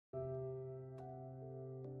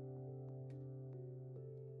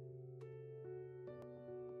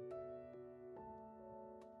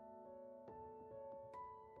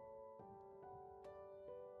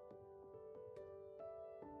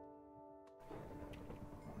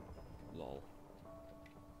Lol.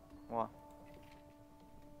 What?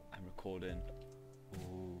 I'm recording.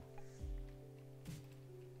 Ooh.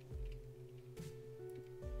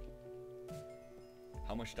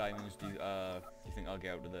 How much diamonds do you think I'll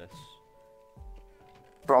get out of this?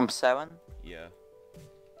 From 7? Yeah.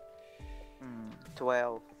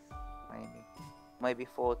 12, maybe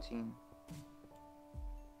 14,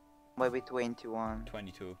 maybe 21,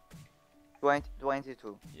 22.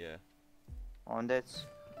 22. Yeah. Oh, that's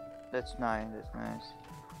nice. That's nice.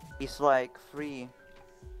 It's like 3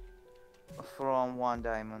 from 1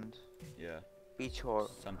 diamond Yeah. each ore.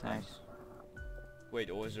 Sometimes. Nice. Wait,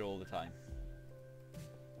 or is it all the time?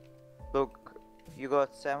 Look, you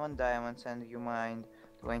got 7 diamonds and you mined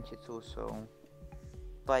 22, so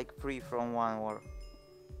like 3 from 1 ore.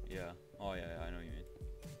 Yeah. Oh yeah, I know what you mean.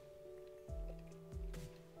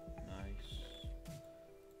 Nice.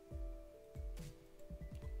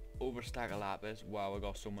 Overstack a lapis. Wow, I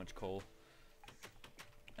got so much coal.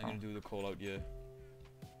 I'm gonna do the coal out here.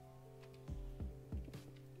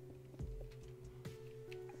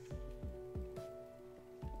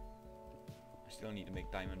 I still need to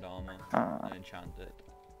make diamond armor and enchant it.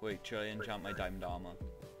 Wait, should I enchant my diamond armor?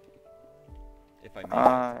 If I make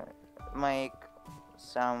it. Make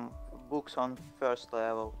some books on first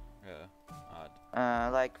level. Yeah.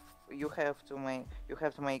 Like you have to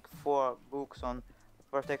make 4 books on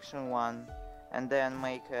protection 1, and then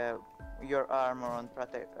make your armor on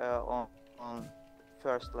on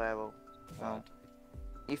first level. So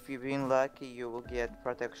if you've been lucky, you will get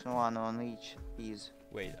protection 1 on each piece.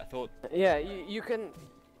 Wait, I thought. Yeah, you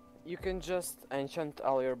can just enchant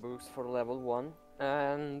all your books for level 1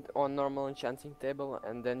 and on normal enchanting table,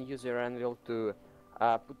 and then use your anvil to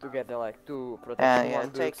put together like 2 protection 1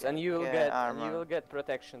 books, and you will get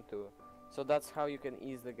protection 2. So that's how you can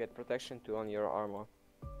easily get protection 2 on your armor.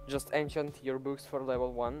 Just enchant your books for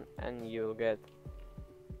level 1 and you'll get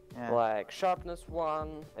like sharpness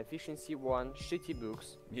 1, efficiency 1, shitty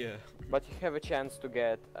books. Yeah. But you have a chance to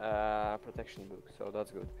get protection book, so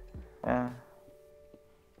that's good. Yeah.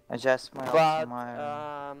 Adjust my. But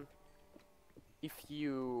if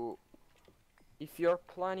you're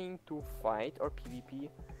planning to fight or PvP,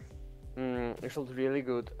 you should really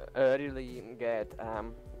get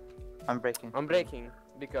unbreaking,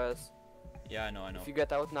 because yeah, I know. if you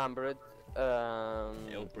get outnumbered,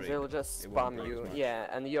 they'll just spam you. Yeah,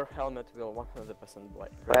 and your helmet will 100%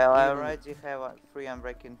 break. Well, I already have 3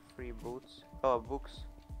 unbreaking free books.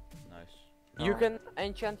 Nice. You can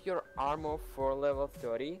enchant your armor for level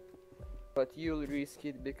 30, but you'll risk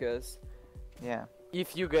it because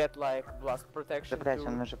if you get like blast protection,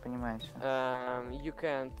 you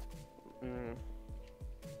can't.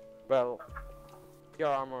 Well, your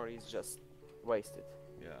armor is just wasted.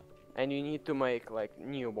 Yeah. And you need to make like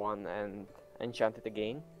new one and enchant it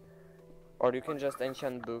again, or you can just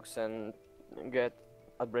enchant books and get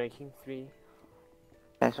unbreaking 3.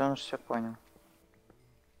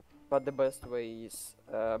 But the best way is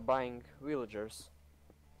buying villagers.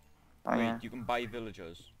 Wait, you can buy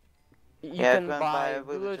villagers? You can buy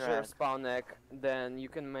villager spawn egg, then you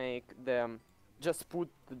can make them just put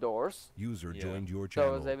the doors. User joined your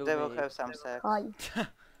channel. So they will have some sex.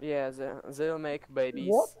 Yeah, they will make babies.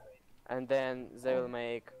 What? And then they will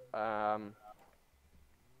make I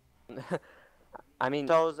mean,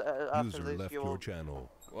 those User left your channel.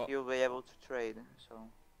 You'll be able to trade, so.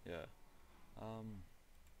 Yeah.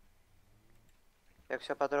 Jak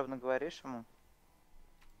все подробно говоришь ему?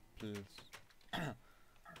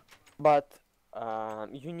 But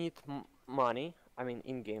you need money, I mean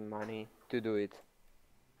in-game money, to do it,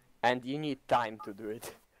 and you need time to do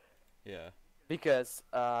it. Yeah. Because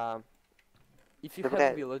if you have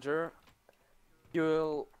a villager,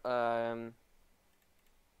 you'll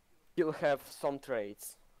have some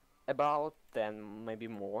traits, about 10, maybe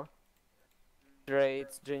more.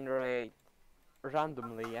 Traits generate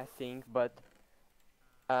randomly, I think, but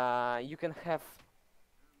you can have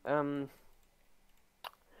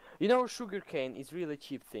you know, sugarcane is really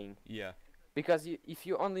cheap thing. Yeah. Because if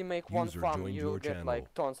you only make one farm, you'll get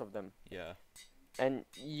like tons of them. Yeah. And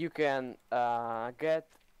you can get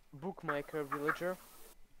bookmaker villager,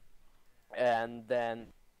 and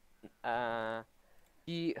then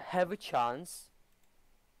you have a chance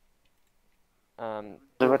to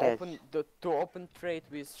open trade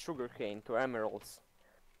with sugarcane to emeralds,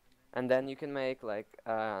 and then you can make like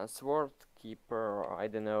sword keeper, or I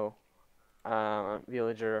don't know,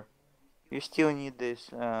 villager. You still need this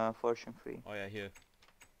fortune free. Oh yeah, here.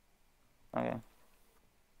 Okay.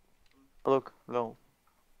 Look, lol.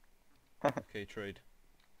 Okay, trade.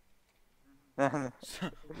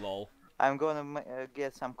 Lol. I'm gonna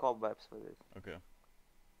get some cobwebs for this. Okay.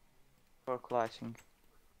 for clashing.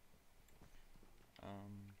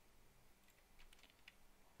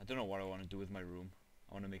 I don't know what I want to do with my room.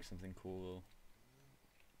 I want to make something cool though.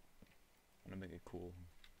 I want to make it cool.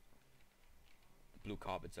 The blue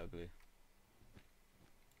carpet's ugly.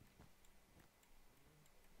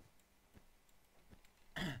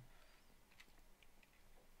 Do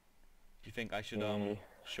you think I should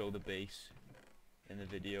show the base in the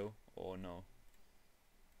video or no?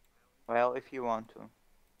 Well, if you want to.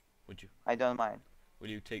 Would you? I don't mind. Will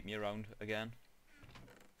you take me around again?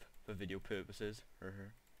 For video purposes?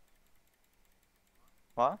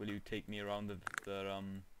 What? Will you take me around the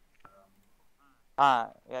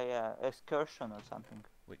Ah, yeah, excursion or something.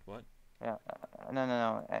 Wait, what? Yeah,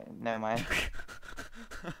 no, never mind.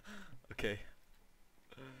 Okay.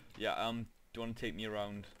 Yeah, do you want to take me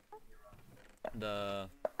around the...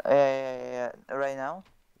 Yeah, right now?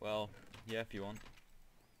 Well, yeah, if you want.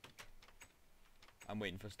 I'm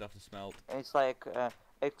waiting for stuff to smelt. It's like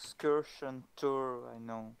excursion tour, I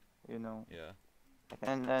know, you know. Yeah.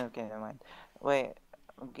 And okay, never mind. Wait,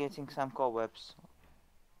 I'm getting some cobwebs.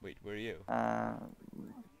 Wait, where are you?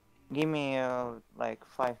 Give me like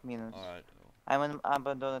 5 minutes. Alright. I'm in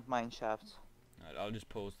abandoned mine shaft. Alright, I'll just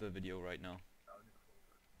pause the video right now.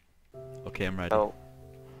 Okay, I'm ready. So,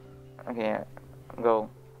 okay, go.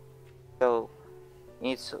 So,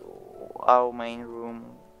 it's our main room.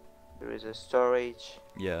 There is a storage.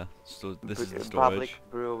 Yeah, so this is the storage. Public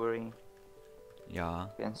brewery. Yeah.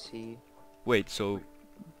 You can see. Wait, so...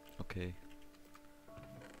 Okay.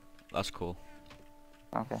 That's cool.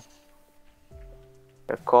 Okay.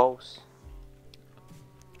 There are cows.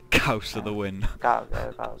 Cows to the win. Cows.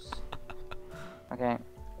 Okay,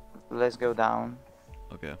 let's go down.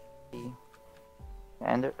 Okay.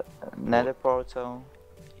 And nether portal.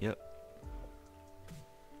 Yep.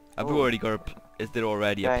 I've already got a... Is there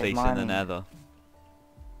already a place in the nether?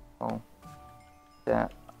 Oh.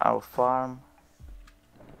 Our farm.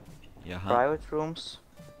 Yeah. Private rooms.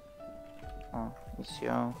 Oh, it's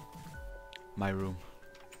your... My room.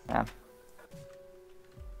 Yeah.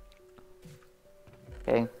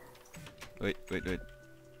 Okay. Wait.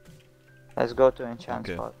 Let's go to enchant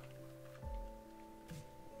spot.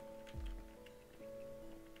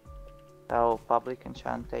 Our public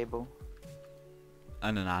enchant table.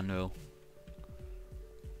 And an anvil.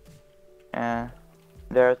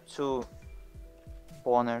 There are 2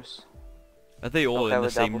 spawners. Are they all in the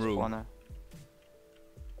same room? Spawner.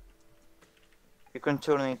 You can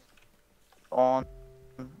turn it on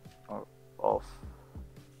or off.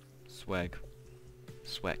 Swag.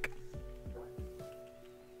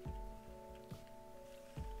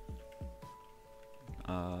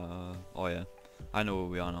 Oh yeah. I know where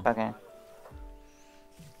we are now. Okay.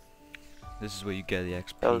 This is where you get the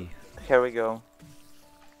XP. So, here we go.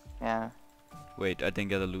 Yeah. Wait, I didn't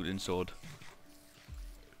get a looting sword.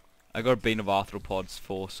 I got a Bane of Arthropods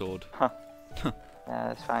 4 sword. Huh. Yeah,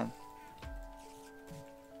 that's fine.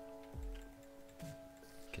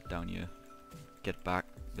 Get down here. Get back.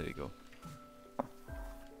 There you go.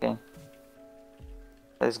 Okay.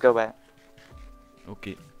 Let's go back.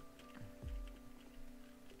 Okay.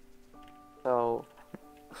 So,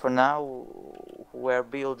 for now, we're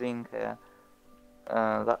building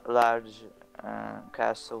a large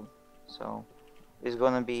castle. So, it's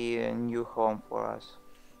gonna be a new home for us.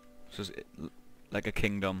 So it's like a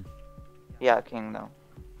kingdom. Yeah, kingdom.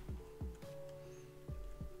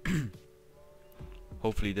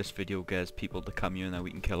 Hopefully this video gets people to come here and then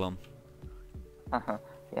we can kill them.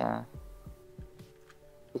 Yeah.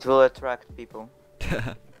 It will attract people.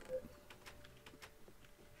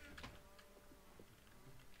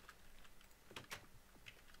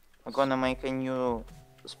 I'm gonna make a new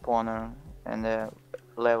spawner and a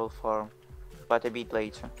level 4, but a bit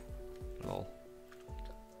later. Lol.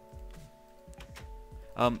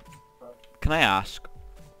 Can I ask,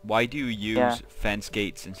 why do you use fence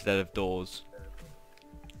gates instead of doors?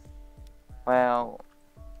 Well,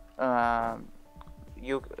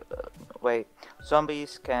 wait.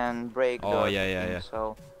 Zombies can break doors. Oh yeah.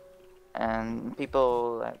 So, and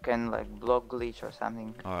people can like block glitch or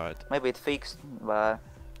something. Alright. Maybe it's fixed, but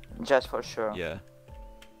just for sure. Yeah.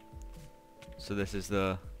 So this is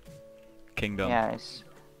the kingdom. Yeah, it's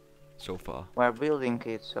so far. we're building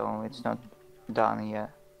it, so it's not done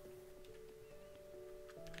yet.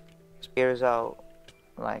 Here's our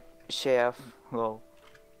like chef. Well,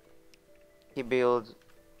 he builds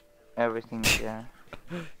everything here.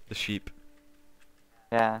 The sheep.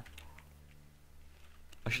 Yeah.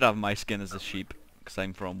 I should have my skin as a sheep because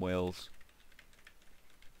I'm from Wales.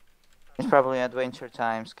 It's probably Adventure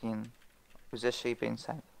Time skin with a sheep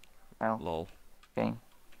inside. Well, Lol. okay.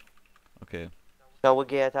 Okay. Shall we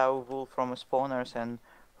get our wool from spawners and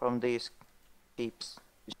from these sheep?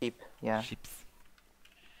 Yeah, Sheeps.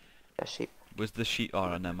 yeah, sheep. Where's the sheep?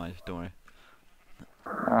 Oh, never mind. Don't worry.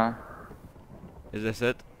 Uh, Is this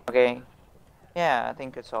it? okay. Yeah, I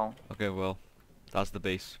think it's all. Okay, well, that's the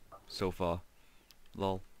base so far.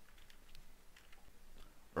 Lol.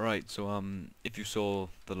 Right, so if you saw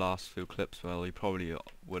the last few clips, well, you probably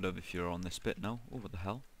would have if you're on this bit now. Oh, what the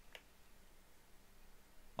hell?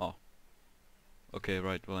 Oh. Okay,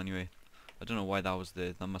 right, well anyway. I don't know why that was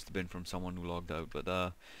there. That must have been from someone who logged out,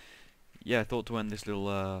 but yeah, I thought to end this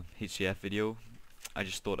little HCF video, I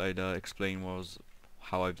just thought I'd explain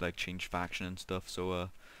how I've like changed faction and stuff. So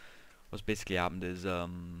what's basically happened is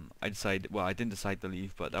I decided, well, I didn't decide to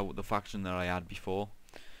leave, but the faction that I had before,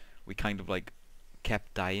 we kind of like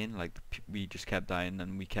kept dying, like we just kept dying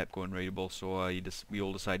and we kept going raidable, so we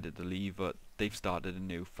all decided to leave, but they've started a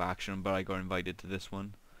new faction, but I got invited to this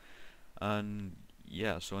one. And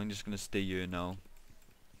yeah, so I'm just gonna stay here now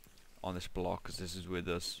on this block, because this is where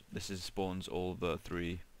this spawns all the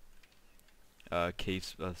 3 cave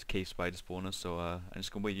spider spawners. So I'm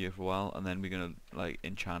just gonna wait here for a while, and then we're gonna like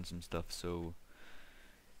enchant some stuff. So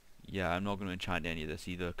yeah, I'm not gonna enchant any of this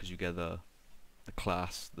either, because you get the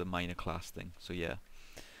minor class thing. So yeah,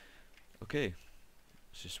 okay,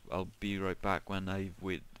 I'll be right back when I've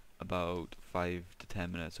waited about 5 to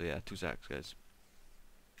 10 minutes. So yeah, 2 seconds, guys.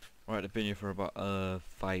 Alright, I've been here for about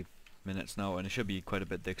 5 minutes now, and it should be quite a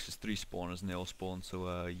bit thick. There's 3 spawners and they all spawn,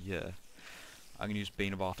 so yeah. I'm gonna use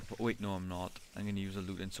Bane of Arthur. Wait, no, I'm not. I'm gonna use a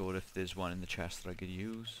looting sword if there's one in the chest that I could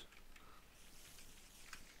use.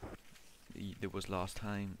 There was last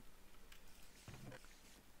time.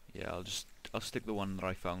 Yeah, I'll stick the one that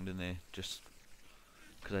I found in there, just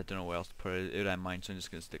because I don't know where else to put it. It ain't mine, so I'm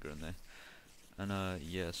just gonna stick her in there. And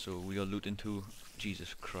yeah, so we got loot into.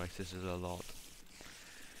 Jesus Christ, this is a lot.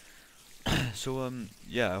 So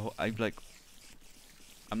yeah, I've not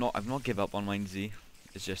give up on mine Z.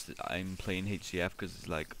 It's just that I'm playing HCF because it's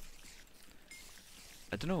like,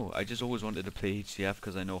 I don't know, I just always wanted to play HCF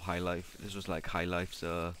because I know High Life. This was like High Life's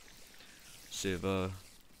server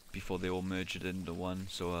before they all merged it into one.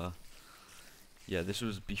 So yeah, this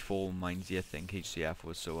was before mine Z, I think HCF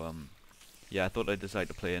was. So yeah, I thought I'd decide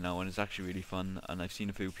to play it now, and it's actually really fun, and I've seen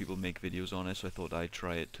a few people make videos on it, so I thought I'd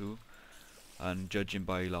try it too. And judging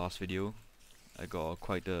by last video, I got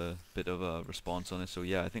quite a bit of a response on it, so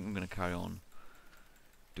yeah, I think I'm gonna carry on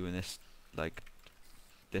doing this, like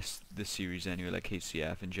this series anyway, like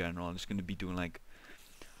HCF in general. I'm just gonna be doing like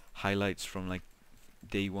highlights from like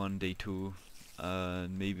day 1, day 2,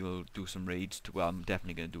 maybe we'll do some raids too. Well, I'm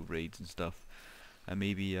definitely gonna do raids and stuff, and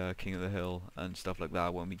maybe King of the Hill and stuff like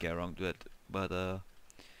that when we get around to it. But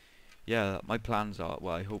yeah, my plans are,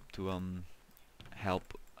 well, I hope to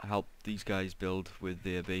help these guys build with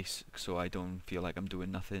their base, so I don't feel like I'm doing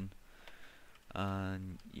nothing.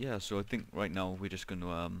 And yeah, so I think right now we're just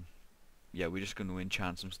gonna yeah, we're just gonna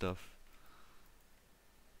enchant some stuff.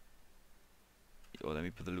 Oh, let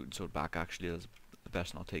me put the looting sword back. Actually, that's the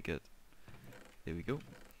best, and I'll take it. There we go.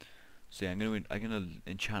 So yeah, I'm gonna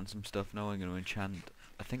enchant some stuff now. I'm gonna enchant.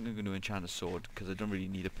 I think I'm gonna enchant a sword because I don't really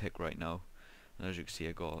need a pick right now. And as you can see,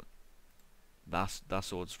 I got that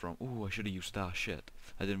sword's from. Oh, I should have used that. Shit,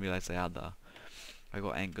 I didn't realize I had that. I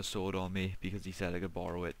got Anchor sword on me because he said I could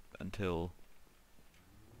borrow it until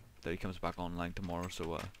that he comes back online tomorrow.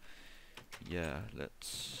 So yeah,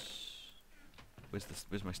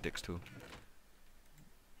 where's my sticks too?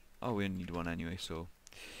 Oh, we only need one anyway. So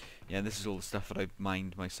yeah, this is all the stuff that I've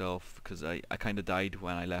mined myself, because I kind of died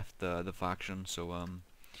when I left the faction, so I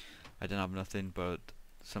didn't have nothing, but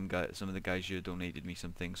some of the guys here donated me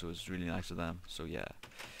some things, so it was really nice of them. So yeah,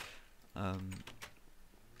 I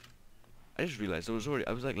just realized I was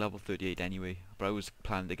like level 38 anyway, but I was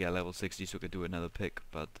planning to get level 60 so I could do another pick,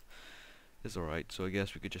 but it's alright. So I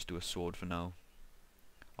guess we could just do a sword for now.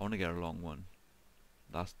 I want to get a long one.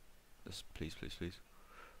 Please.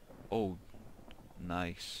 Oh,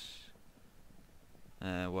 nice.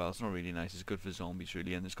 Well, it's not really nice. It's good for zombies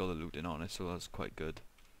really, and it's got the looting on it, so that's quite good.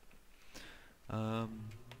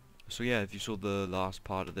 So yeah, if you saw the last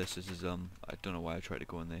part of this is I don't know why I tried to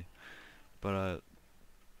go in there, but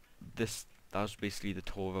that was basically the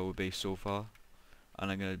tour of our base so far,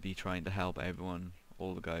 and I'm gonna be trying to help everyone,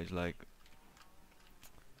 all the guys, like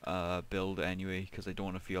build anyway, because I don't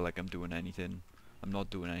want to feel like I'm doing anything. I'm not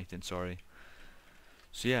doing anything, sorry.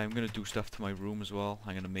 So yeah, I'm gonna do stuff to my room as well.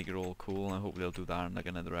 I'm gonna make it all cool, and I hope they'll do that in like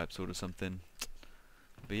another episode or something.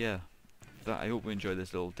 But yeah, I hope you enjoyed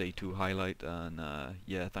this little day 2 highlight, and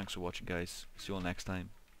yeah, thanks for watching, guys. See you all next time.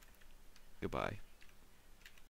 Goodbye.